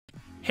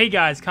Hey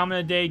guys, comment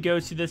of the day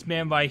goes to this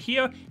man right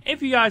here.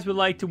 If you guys would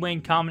like to win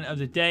comment of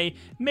the day,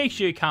 make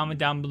sure you comment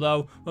down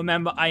below.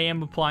 Remember, I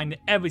am replying to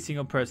every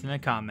single person in the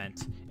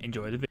comments.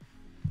 Enjoy the video.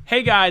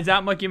 Hey guys,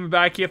 MUT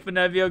back here for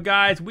another video.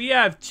 Guys, we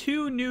have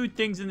two new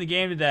things in the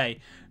game today.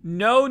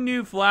 No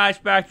new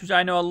flashbacks, which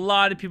I know a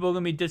lot of people are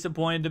going to be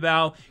disappointed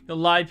about. A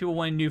lot of people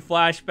want new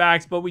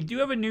flashbacks, but we do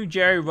have a new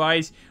Jerry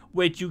Rice,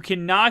 which you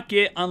cannot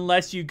get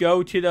unless you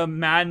go to the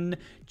Madden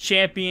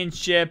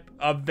Championship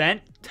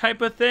event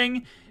type of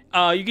thing.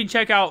 You can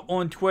check out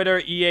on Twitter,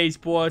 EA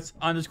Sports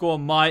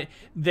 _MUT.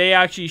 They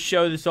actually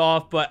show this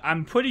off, but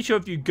I'm pretty sure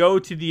if you go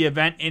to the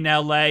event in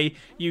LA,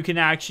 you can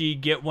actually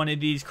get one of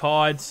these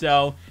cards.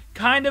 So,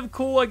 kind of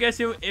cool, I guess,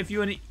 if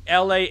you're in the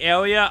LA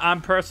area. I'm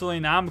personally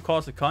not. I'm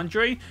across the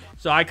country,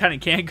 so I kind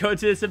of can't go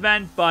to this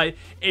event. But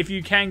if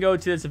you can go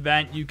to this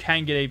event, you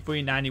can get a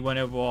free 91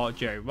 overall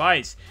Jerry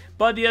Rice.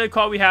 But the other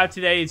card we have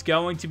today is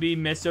going to be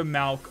Mr.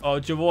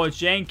 Janoris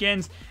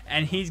Jenkins,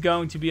 and he's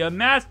going to be a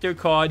master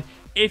card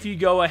if you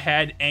go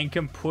ahead and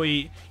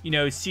complete,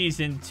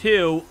 Season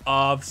 2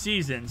 of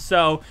Season.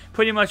 So,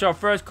 pretty much our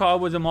first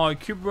card was Amari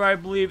Cooper, I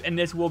believe, and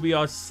this will be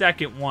our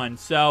second one.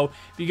 So,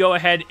 if you go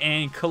ahead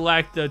and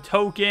collect the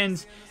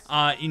tokens,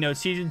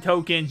 Season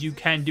tokens, you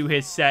can do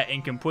his set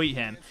and complete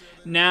him.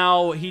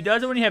 Now, he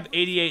does only have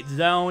 88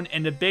 zone,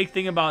 and the big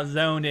thing about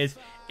zone is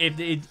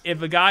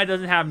if a guy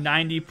doesn't have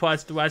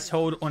 90+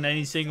 threshold on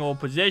any single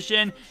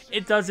position,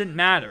 it doesn't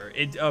matter.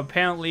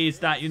 Apparently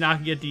it's not, you're not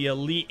gonna get the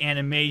elite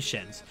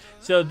animations.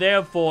 So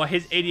therefore,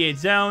 his 88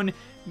 zone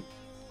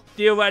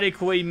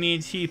theoretically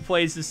means he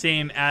plays the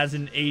same as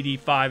an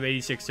 85,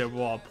 86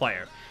 overall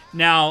player.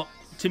 Now,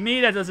 to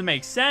me, that doesn't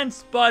make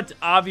sense, but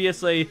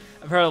obviously,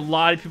 I've heard a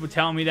lot of people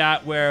telling me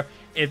that, where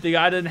if the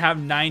guy doesn't have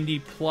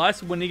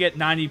 90+, when they get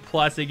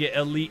 90+, they get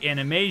elite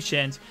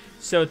animations.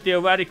 So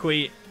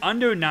theoretically,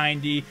 under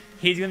 90,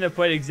 he's going to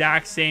play the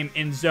exact same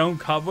in zone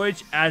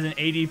coverage as an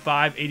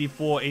 85,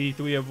 84,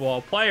 83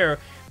 overall player.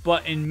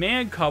 But in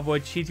man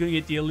coverage, he's going to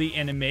get the elite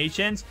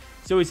animations.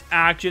 So he's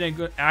actually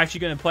going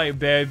to play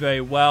very,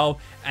 very well,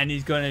 and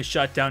he's going to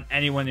shut down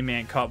anyone in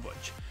man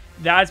coverage.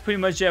 That's pretty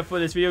much it for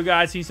this video,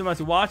 guys. Thank you so much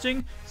for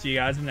watching. See you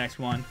guys in the next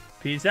one.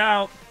 Peace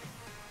out.